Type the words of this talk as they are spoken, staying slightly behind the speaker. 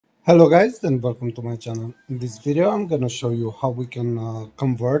Hello guys and welcome to my channel. In this video I'm going to show you how we can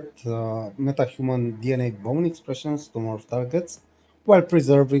convert metahuman DNA bone expressions to morph targets while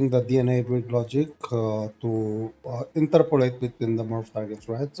preserving the DNA rig logic to interpolate between the morph targets,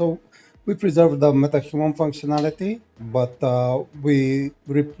 right? So we preserve the metahuman functionality, but we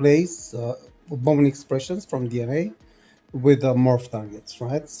replace bone expressions from DNA with morph targets,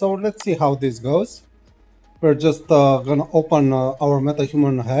 right? So let's see how this goes. We're just gonna open our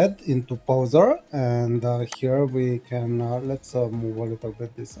MetaHuman head into Poser, and here we can let's move a little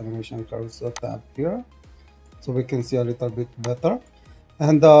bit this animation curves tab here, so we can see a little bit better.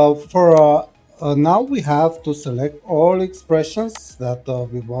 And for now, we have to select all expressions that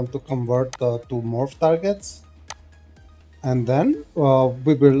we want to convert to morph targets, and then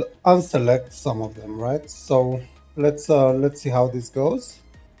we will unselect some of them, right? So let's see how this goes.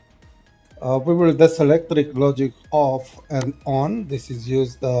 We will deselect rig logic off and on. This is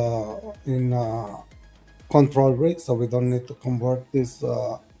used in control rig, so we don't need to convert this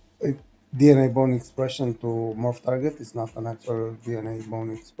DNA bone expression to morph target. It's not an actual DNA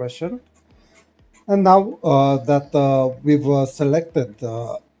bone expression. And now that we've selected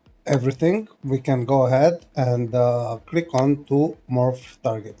everything, we can go ahead and click on to morph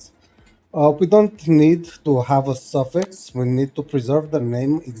targets. We don't need to have a suffix. We need to preserve the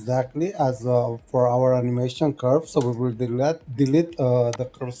name exactly as for our animation curve. So we will delete the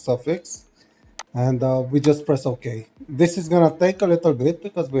curve suffix, and we just press OK. This is going to take a little bit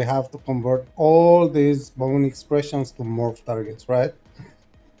because we have to convert all these bone expressions to morph targets, right?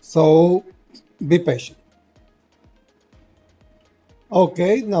 So be patient.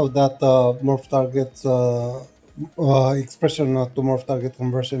 Okay, now that morph targets expression to morph target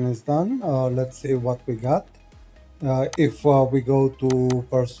conversion is done, let's see what we got. If we go to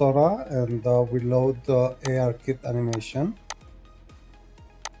persona and we load the ARKit animation,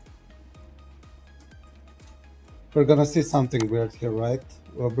 we're gonna see something weird here, right?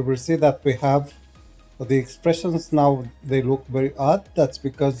 We will see that we have the expressions now, they look very odd. That's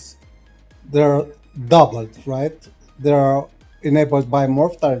because they're doubled, right? They're enabled by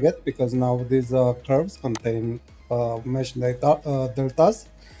morph target because now these curves contain mesh data, deltas.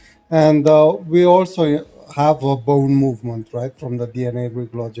 And we also have a bone movement, right, from the DNA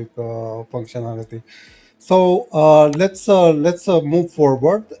rig logic functionality. So let's move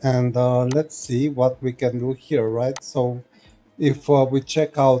forward and let's see what we can do here, right? So if we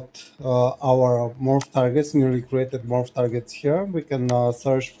check out our morph targets, newly created morph targets here, we can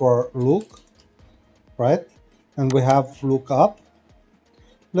search for look, right? And we have look up.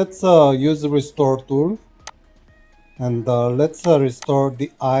 Let's use the restore tool. And let's restore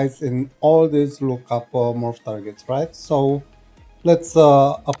the eyes in all these lookup morph targets, right? So let's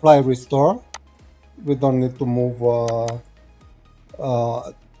apply restore. We don't need to move or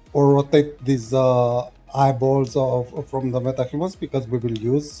rotate these eyeballs from the metahumans because we will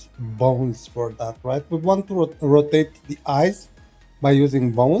use bones for that, right? We want to rotate the eyes by using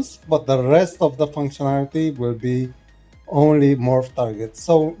bones, but the rest of the functionality will be only morph targets.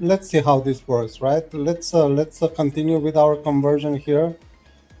 So let's see how this works, right? Let's continue with our conversion here.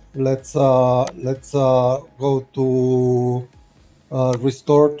 Let's go to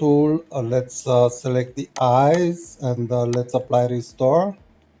restore tool. Let's select the eyes and let's apply restore,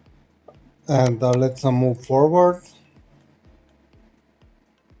 and let's move forward.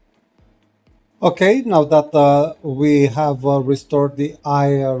 Okay, now that we have restored the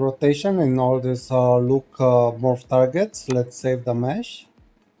eye rotation in all these look morph targets, let's save the mesh.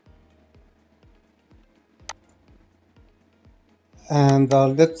 And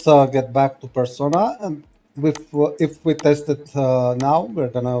let's get back to persona. And if we test it now, we're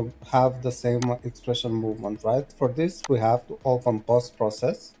gonna have the same expression movement, right? For this, we have to open post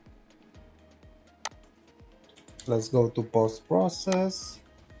process. Let's go to post process.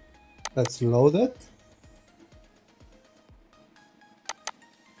 Let's load it.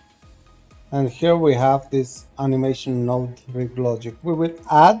 And here we have this animation node rig logic. We will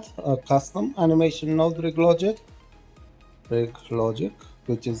add a custom animation node rig logic,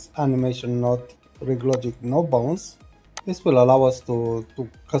 which is animation node rig logic no bones. This will allow us to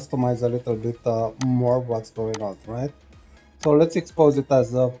customize a little bit more what's going on, right? So let's expose it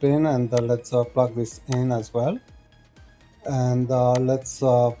as a pin, and let's plug this in as well. And let's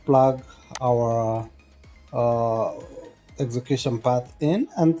plug our execution path in,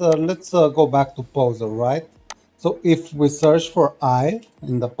 and let's go back to poser, right? So if we search for eye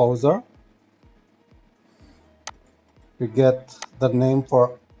in the poser, we get the name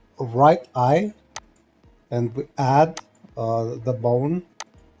for right eye, and we add the bone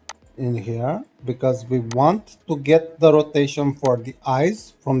in here because we want to get the rotation for the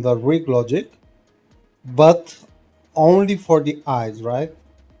eyes from the rig logic, but only for the eyes, right?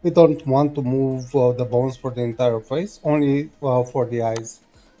 We don't want to move the bones for the entire face, only for the eyes.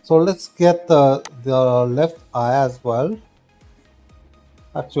 So let's get the left eye as well.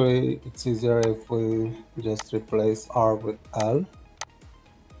 Actually, it's easier if we just replace R with L.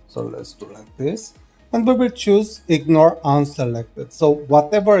 So let's do like this. And we will choose ignore unselected. So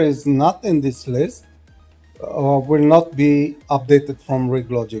whatever is not in this list will not be updated from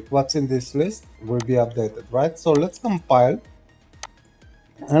rig logic. What's in this list will be updated, right? So let's compile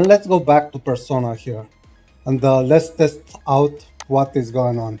and let's go back to persona here. And let's test out what is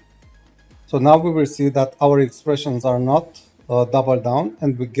going on. So now we will see that our expressions are not double down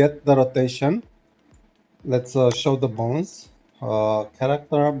and we get the rotation. Let's show the bones,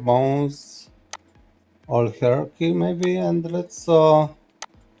 character, bones, all hierarchy maybe, and let's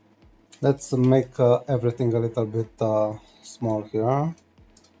make everything a little bit small here,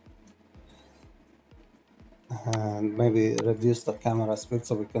 and maybe reduce the camera speed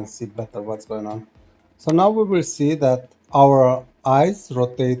so we can see better what's going on. So now we will see that our eyes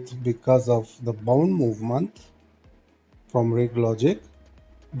rotate because of the bone movement from rig logic,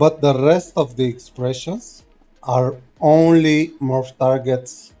 but the rest of the expressions are only morph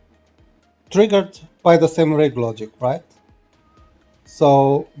targets triggered by the same rig logic, right?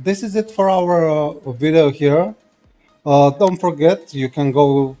 So this is it for our video here. Don't forget, you can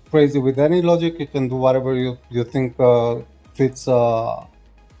go crazy with any logic. You can do whatever you think fits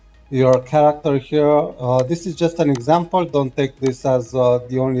your character here. This is just an example. Don't take this as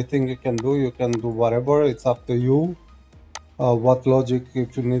the only thing you can do. You can do whatever. It's up to you. What logic,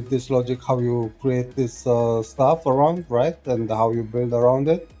 if you need this logic, how you create this stuff around, right? And how you build around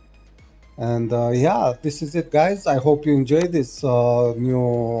it. And yeah, this is it, guys. I hope you enjoy this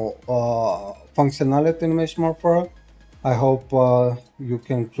new functionality in Mesh Morpher. I hope you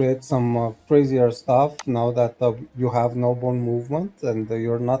can create some crazier stuff now that you have no bone movement and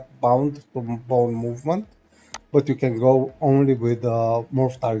you're not bound to bone movement, but you can go only with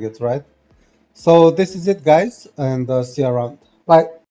morph targets, right? So this is it, guys, and see you around. Bye.